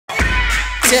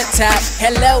tip top.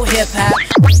 Hello, hip hop.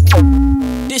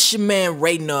 This your man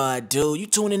Raynard, dude. You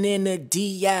tuning in to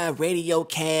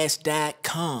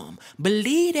DIDocast.com.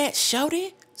 Believe that,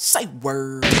 shouty? Say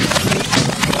word.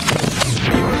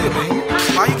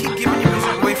 Why you keep giving your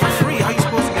music away for free? How you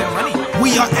supposed to get money?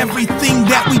 We are everything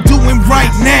that we doing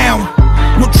right now.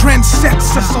 No trend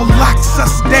sets us or locks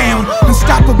us down.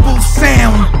 Unstoppable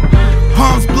sound.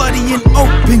 Palms bloody and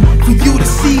open for you to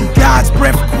see God's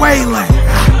breath quailing.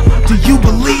 Do you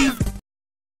believe?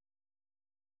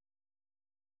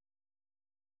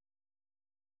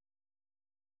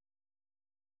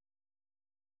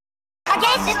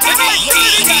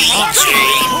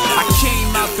 I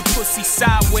came out the pussy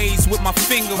sideways with my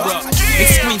finger up. They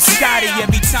scream Scotty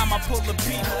every time I pull the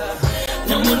beat.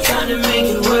 No more trying to make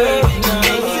it work.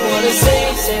 Make me wanna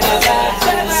say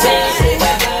bye-bye, say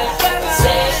bye-bye,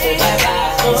 say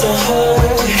bye-bye to her.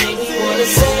 Make me wanna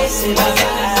say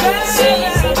bye-bye, say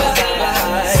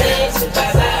bye-bye, say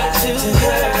bye-bye to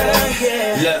her.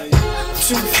 Yeah.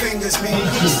 Two fingers mean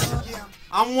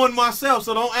I'm one myself,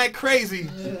 so don't act crazy. it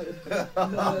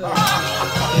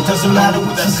doesn't matter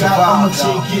what you got, I'ma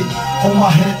take it. Hold my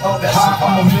head up high,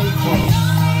 I'ma make it.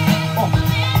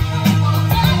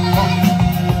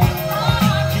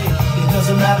 It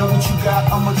doesn't matter what you got,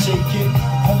 I'ma take it.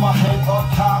 Hold my head up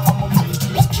high, I'ma make it.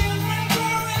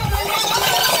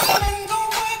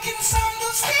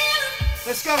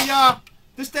 Let's go, y'all.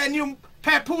 This that new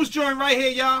Papoose joint right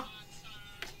here, y'all.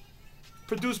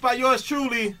 Produced by yours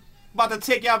truly. About to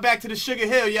take y'all back to the Sugar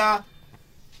Hill, y'all.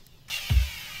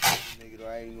 Nigga,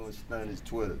 I ain't gonna stun his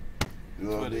Twitter. You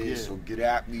know what I mean? Yeah. So get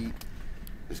at me.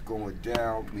 It's going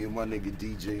down. Me and my nigga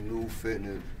DJ Nu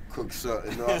finna cook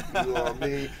something up. You know what I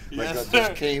mean? Like Yes, I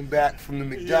just came back from the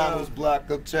McDonald's block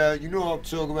uptown. You know what I'm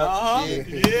talking about?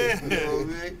 Yeah. You know what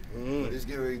I mean? But it's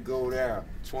getting ready to go down.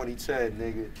 2010,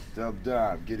 nigga. Dub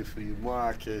dime. Get it for your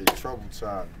mind, kid. Trouble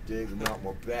time. Digging out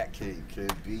my back cave,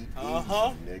 kid. Be easy,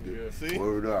 nigga. Yeah, see?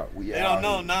 Word up. We They out don't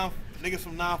know here. now. Niggas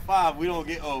from 9-5, we don't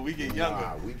get old, we get younger.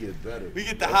 Nah, we get better. We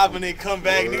get the hop and they come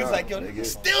back. Word Niggas up, like, yo, nigga. niggas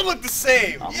still look the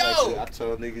same. I'm Yo! like, I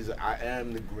tell niggas I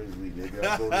am the grizzly, nigga.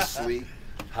 I go to sleep,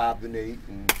 hibernate,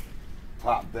 and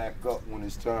pop back up when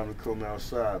it's time to come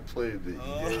outside, play a bit.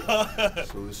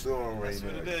 So it's on right That's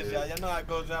now. what it is, y'all. Y'all know how it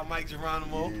goes down. Mike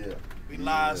Geronimo. Yeah. We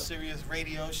live, Sirius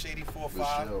Radio, Shady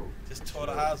 4-5. sure. Just tore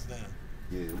the house down.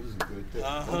 Yeah, it was a good thing.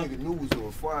 Uh-huh. That nigga knew was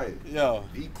on fire. Yo.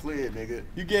 Be clear, nigga.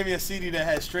 You gave me a CD that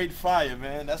had straight fire,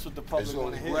 man. That's what the public It's want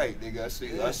only to hear. right, nigga. I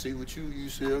see what you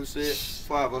see what I'm saying?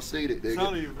 Five, I say that, nigga.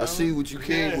 Telling you, I see what you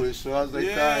came with, so I was like,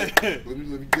 Yeah. all right, let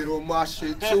me get on my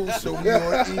shit too, so we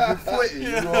on even footing,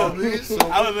 you know what I mean? So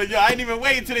I was like, yo, I didn't even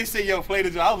wait until they say, yo, play the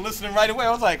joint. I was listening right away.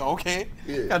 I was like, okay.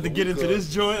 Yeah, got to get into good.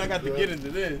 this joint. I got to Good. get into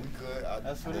this. Good.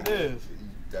 That's what it is.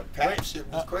 That pap shit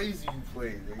was crazy you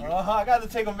played, nigga. I got to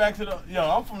take them back to the, yo,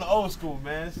 I'm from the old school,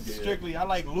 man. This is Yeah. strictly, I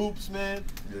like loops, man.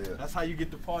 Yeah. That's how you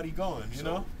get the party going, you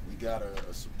know? We got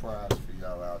a surprise for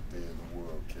y'all out there in the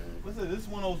world, kid. What's it? This is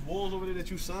one of those walls over there that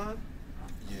you signed?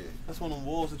 Yeah. That's one of them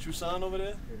walls that you signed over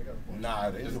there? Nah,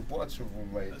 there's a bunch of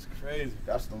them. Like That's crazy.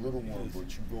 that's the little one,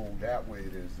 but you go that way,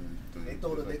 there's the They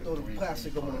throw the three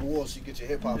plastic feet on the wall so you get your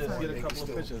hip hop Just on. get a They couple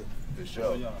can of still- pictures. for Oh,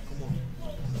 sure. y'all, come on.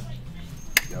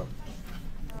 Yep.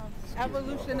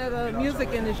 Evolution of the music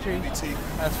industry,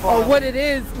 As far or what it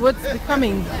is, what's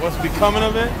becoming. what's becoming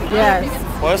of it? Yes.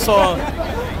 Well,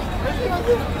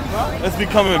 it's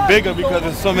becoming bigger because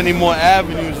there's so many more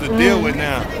avenues to deal with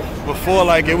now. Before,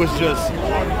 like, it was just,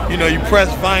 you know, you press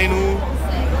vinyl,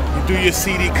 you do your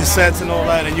CD cassettes and all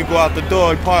that, and you go out the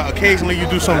door. Occasionally you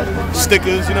do some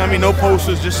stickers, you know what I mean? No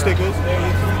posters, just stickers.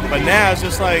 But now it's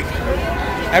just like,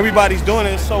 everybody's doing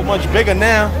it. It's so much bigger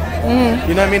now.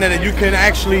 You know what I mean? That you can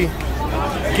actually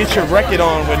get your record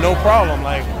on with no problem,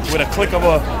 like with a click of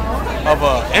a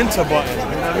enter button. You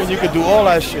know what I mean? You could do all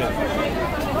that shit.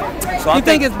 So You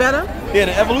think it's better? yeah,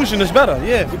 the evolution is better.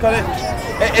 Yeah, because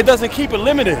it doesn't keep it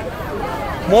limited.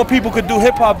 More people could do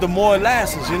hip hop, the more it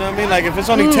lasts. You know what I mean? Like if it's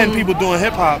only 10 people doing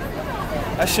hip hop,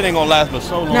 that shit ain't gonna last but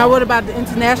so long. Now, what about the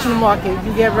international market?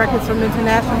 You get records from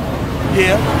international?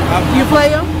 Yeah, You play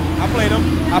them? I play them.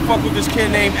 I fuck with this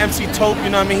kid named MC Tope, you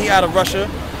know what I mean? He out of Russia.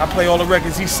 I play all the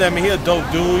records he sent me. He a dope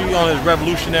dude. He on his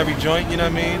revolutionary joint, you know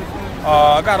what I mean?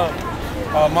 I got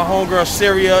my homegirl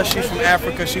Syria, she's from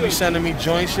Africa. She be sending me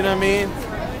joints, you know what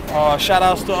I mean? Shout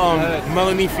outs to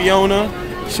Melanie Fiona.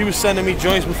 She was sending me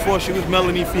joints before she was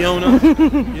Melanie Fiona.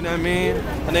 You know what I mean?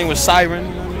 Her name was Siren,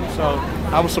 you know what I mean? So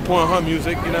I was supporting her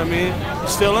music, you know what I mean?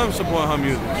 Still am supporting her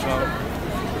music, so.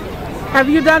 Have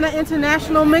you done an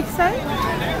international mixtape?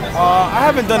 I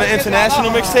haven't done an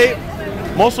international mixtape.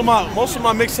 Most of my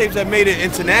mixtapes that made it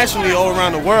internationally all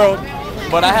around the world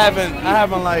But I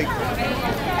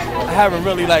haven't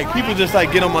really like, people just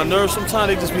like get on my nerves sometimes.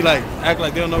 They just be like, act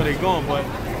like they don't know where they're going. But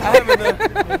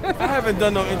I haven't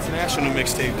done no international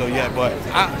mixtape though yet. But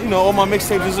you know, all my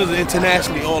mixtapes is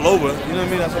internationally all over. You know what I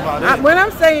mean? That's about it. When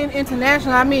I'm saying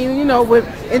international, I mean, you know, with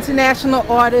international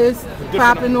artists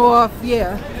popping off,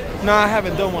 yeah. No, I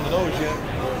haven't done one of those yet.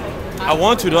 I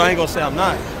want to though. I ain't gonna say I'm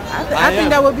not. I think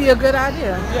that would be a good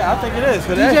idea. Yeah, I think it is.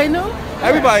 DJ Nu?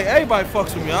 Everybody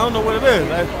fucks with me. I don't know what it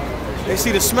is. They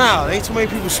see the smile. There ain't too many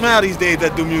people smile these days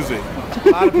that do music. A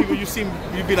lot of people you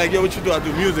be like, yo, what you do? I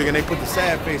do music, and they put the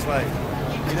sad face like,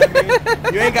 you know what I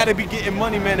mean? You ain't gotta be getting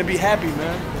money, man, to be happy,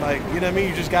 man. Like, you know what I mean?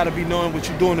 You just gotta be knowing what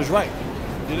you're doing is right.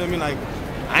 You know what I mean? Like,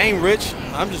 I ain't rich.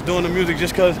 I'm just doing the music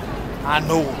just cause I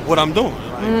know what I'm doing.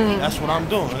 Like, that's what I'm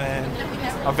doing, and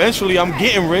eventually I'm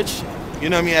getting rich. You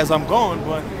know what I mean? As I'm going,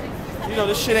 but you know,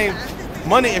 this shit ain't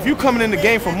money. If you coming in the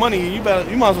game for money, you might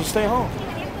as well stay home.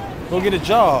 Go get a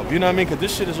job. You know what I mean? Because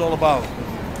this shit is all about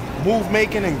move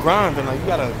making and grinding. Like, you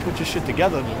gotta put your shit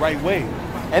together the right way.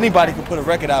 Anybody can put a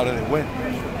record out and win.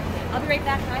 I'll be right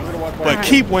back, guys. But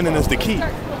keep winning is the key.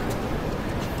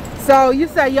 So you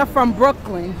say you're from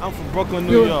Brooklyn. I'm from Brooklyn,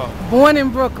 New York. Born in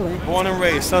Brooklyn. Born and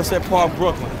raised, Sunset Park,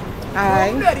 Brooklyn. All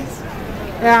right.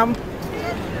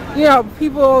 You know,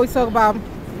 people always talk about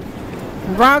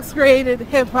Bronx created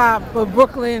hip hop, but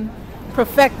Brooklyn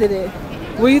perfected it.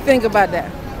 What do you think about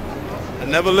that? I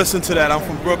never listened to that. I'm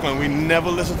from Brooklyn. We never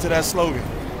listened to that slogan.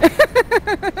 You know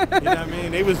what I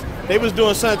mean? They was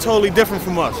doing something totally different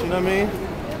from us. You know what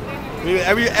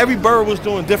I mean? Every borough was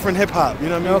doing different hip hop. You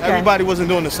know what I mean? Okay. Everybody wasn't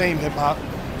doing the same hip hop.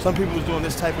 Some people was doing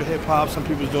this type of hip hop. Some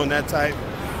people was doing that type.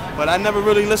 But I never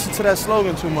really listened to that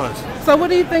slogan too much. So what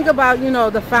do you think about, you know,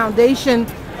 the foundation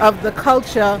of the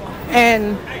culture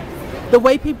and the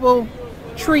way people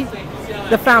treat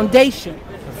the foundation?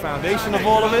 The foundation of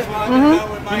all of it?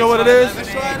 You know what it is?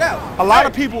 A lot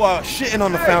of people are shitting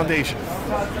on the foundation.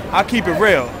 I'll keep it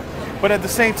real. But at the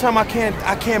same time, I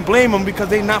can't blame them because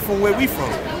they not from where we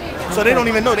from. So they don't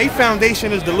even know. Their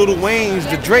foundation is the Lil Waynes,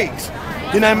 the Drakes.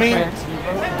 You know what I mean?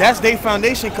 That's their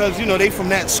foundation because, you know, they from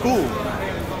that school.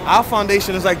 Our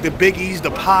foundation is like the Biggies, the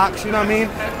Pacs, you know what I mean?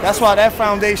 That's why that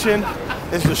foundation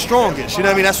is the strongest, you know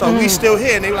what I mean? That's why we still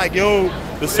here. And they like, yo,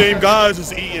 the same guys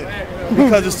is eating.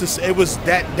 Because it was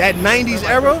that 90s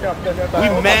era,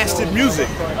 we mastered music.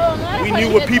 We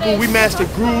knew what people, we mastered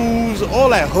grooves, all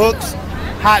that, hooks,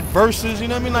 hot verses, you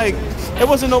know what I mean? Like, it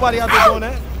wasn't nobody out there doing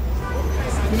that.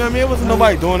 You know what I mean? It wasn't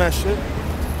nobody doing that shit.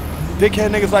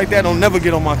 Dickhead niggas like that don't never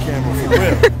get on my camera, for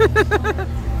real.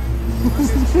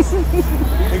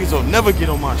 Niggas don't never get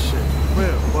on my shit, for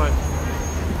real. But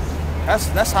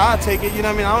that's how I take it, you know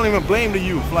what I mean? I don't even blame the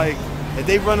youth. Like, if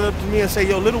they running up to me and say,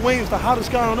 yo, Lil Wayne's the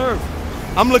hottest guy on earth.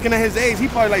 I'm looking at his age, he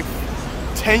probably like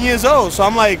 10 years old. So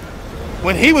I'm like,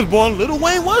 when he was born, Lil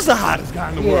Wayne was the hottest guy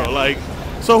in the world. Like,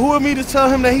 so who am me to tell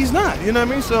him that he's not, you know what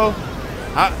I mean? So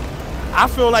I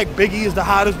feel like Biggie is the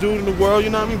hottest dude in the world, you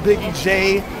know what I mean? Biggie,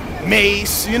 Jay,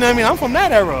 Mace, you know what I mean? I'm from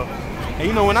that era. And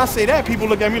you know, when I say that, people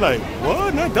look at me like,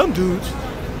 what? Not them dudes.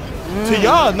 To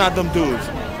y'all, not them dudes.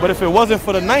 But if it wasn't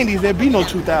for the 90s, there'd be no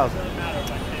 2000.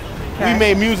 We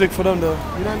made music for them to, you know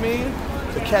what I mean?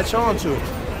 To catch on to it.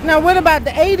 Now, what about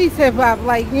the 80s hip hop?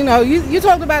 Like, you know, you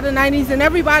talked about the 90s and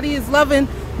everybody is loving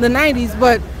the 90s,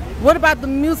 but what about the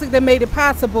music that made it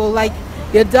possible? Like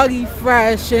your Dougie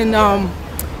Fresh and,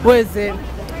 what is it?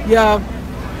 Your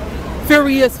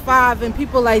Furious 5 and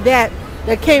people like that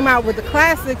came out with the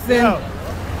classics and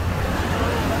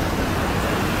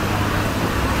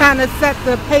kind of set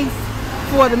the pace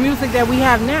for the music that we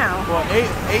have now. Well,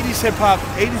 80s hip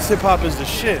hop is the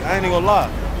shit. I ain't even gonna lie.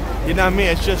 You know what I mean?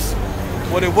 It's just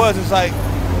what it was. It's like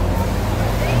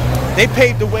they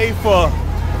paved the way for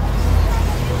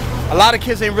a lot of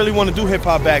kids ain't really want to do hip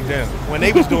hop back then when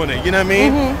they was doing it. You know what I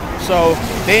mean? So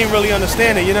they ain't really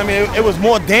understand it. You know what I mean? It was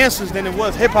more dancers than it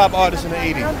was hip hop artists in the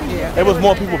 80s. It was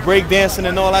more people break dancing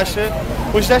and all that shit,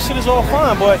 which that shit is all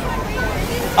fine, but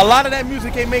a lot of that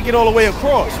music ain't make it all the way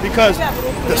across because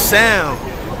the sound.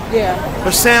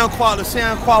 The sound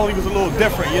quality was a little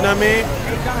different, you know what I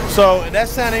mean? So that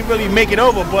sound ain't really make it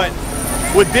over, but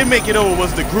what did make it over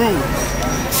was the grooves.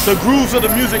 The grooves of the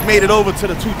music made it over to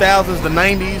the 2000s, the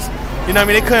 90s. You know what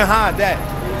I mean? They couldn't hide that.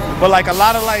 But like a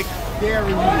lot of like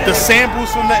the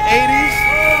samples from the 80s,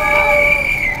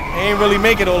 they ain't really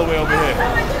make it all the way over here. You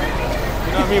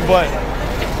know what I mean? But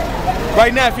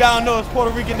right now, if y'all know, it's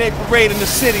Puerto Rican Day Parade in the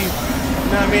city.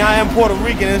 You know what I mean? I am Puerto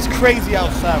Rican and it's crazy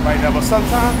outside right now, but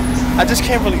sometimes I just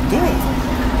can't really do it.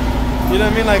 You know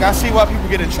what I mean? Like I see why people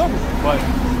get in trouble, but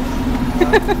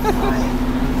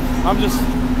I'm just,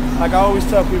 like I always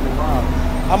tell people,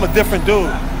 I'm a different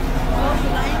dude.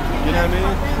 You know what I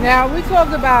mean? Now we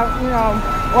talked about, you know,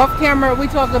 off camera. We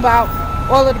talked about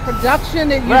all of the production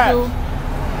that you do.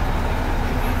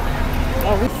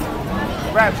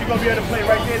 Raps, you're gonna be able to play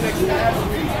right there next to the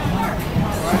Applebee's.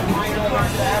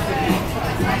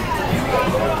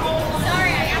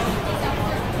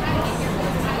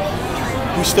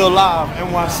 We still live,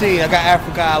 NYC. I got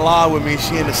Africa live with me.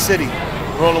 She in the city,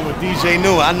 rolling with DJ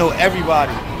Nu. I know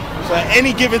everybody. So at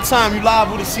any given time, you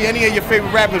liable to see any of your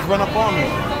favorite rappers run up on me. You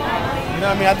know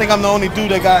what I mean? I think I'm the only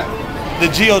dude that got the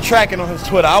geo-tracking on his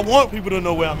Twitter. I want people to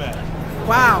know where I'm at.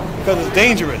 Wow. Because it's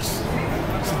dangerous.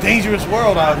 It's a dangerous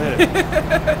world out here.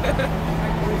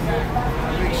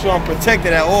 Make sure I'm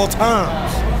protected at all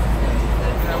times.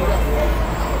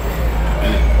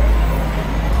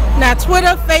 Now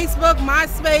Twitter, Facebook,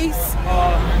 MySpace,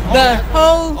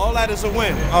 all that is a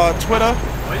win. Twitter,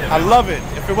 I love it.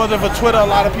 If it wasn't for Twitter, a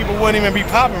lot of people wouldn't even be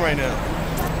popping right now.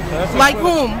 So like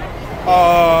whom?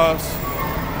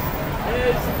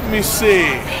 Let me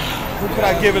see. Who could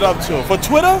I give it up to? For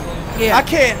Twitter? Yeah. I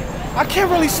can't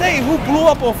really say who blew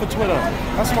up off of Twitter.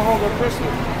 That's my homegirl Crystal.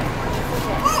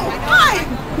 Oh, hi!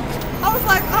 I was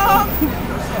like,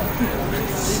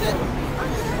 shit.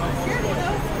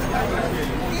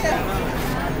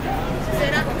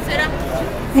 Sit up, sit up.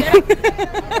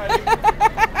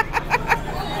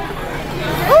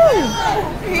 Ooh!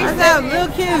 I got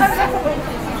little kids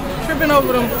tripping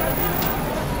over them.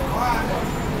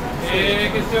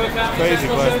 Crazy,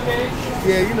 but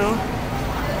yeah, you know.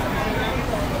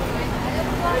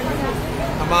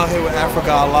 I'm out here with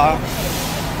Africa Allah.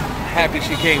 Happy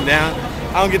she came down.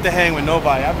 I don't get to hang with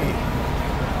nobody. I mean,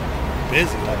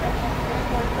 busy. Like,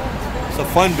 it's a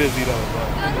fun busy though. But.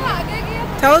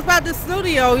 Tell us about the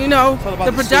studio, you know,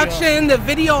 the production, the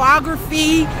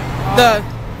videography,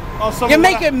 you're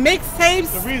making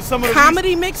mixtapes,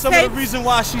 comedy mixtapes. Some of the reason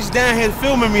why she's down here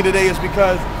filming me today is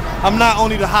because I'm not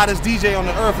only the hottest DJ on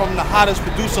the earth, I'm the hottest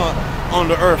producer on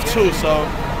the earth too. So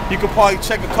you could probably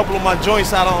check a couple of my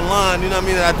joints out online, you know what I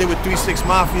mean, that I did with 3 6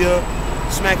 Mafia,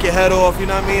 Smack Your Head Off, you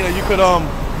know what I mean? Or you could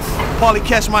probably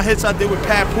catch my hits I did with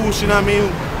Papoose, you know what I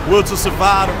mean? Will to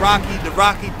Survive, the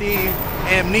Rocky theme,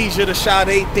 Amnesia, the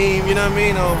Sade theme, you know what I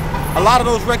mean? A lot of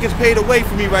those records paid away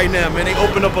for me right now, man. They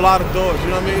opened up a lot of doors, you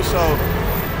know what I mean? So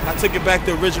I took it back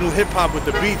to original hip hop with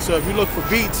the beats. So if you look for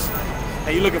beats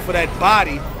and you're looking for that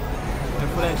body and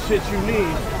for that shit you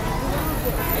need.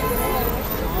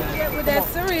 With that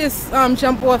Sirius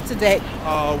jump off today.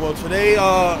 Well today,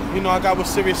 you know, I got with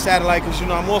Sirius Satellite because, you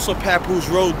know, I'm also Papoose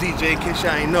Road DJ, in case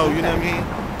y'all ain't know, you know what I mean?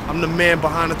 I'm the man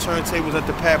behind the turntables at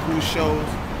the Papoose shows.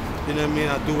 You know what I mean?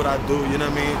 I do what I do, you know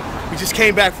what I mean? We just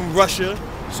came back from Russia.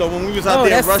 So when we was out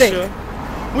there in Russia,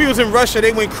 we was in Russia,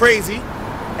 they went crazy.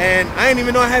 And I didn't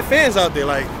even know I had fans out there.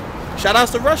 Like, shout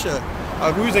outs to Russia.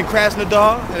 We was in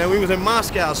Krasnodar and then we was in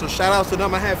Moscow. So shout outs to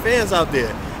them, I had fans out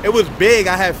there. It was big,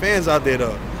 I had fans out there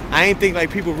though. I ain't think like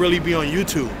people really be on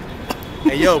YouTube.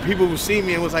 And yo, people would see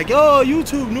me and was like, yo,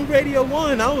 YouTube, New Radio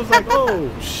 1. I was like, oh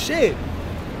shit.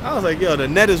 I was like, yo, the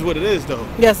net is what it is though.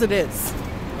 Yes, it is.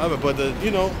 But the,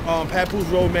 you know, Papoose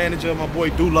road manager, my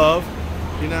boy Do Love,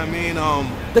 you know what I mean?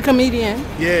 The comedian.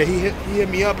 Yeah, he hit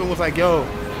me up and was like, yo,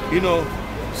 you know,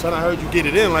 son, I heard you get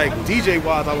it in, like DJ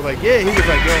wise. I was like, yeah. He was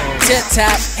like, yo. Tip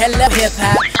top, hello hip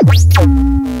hop.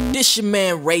 This your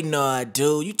man Ray Nu,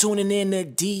 dude. You tuning in to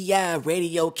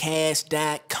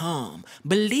DIDocast.com.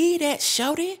 Believe that,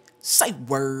 shouty? Say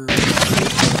word.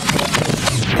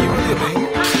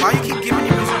 Why you keep giving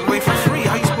your music away for free?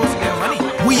 How you supposed to get money?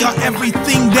 We are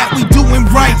everything that we doing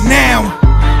right now.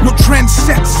 No trend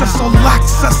sets us or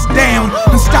locks us down.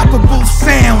 Unstoppable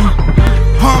sound.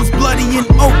 Palms bloody and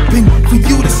open for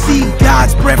you to see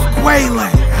God's breath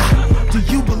quailing. Do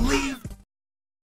you believe?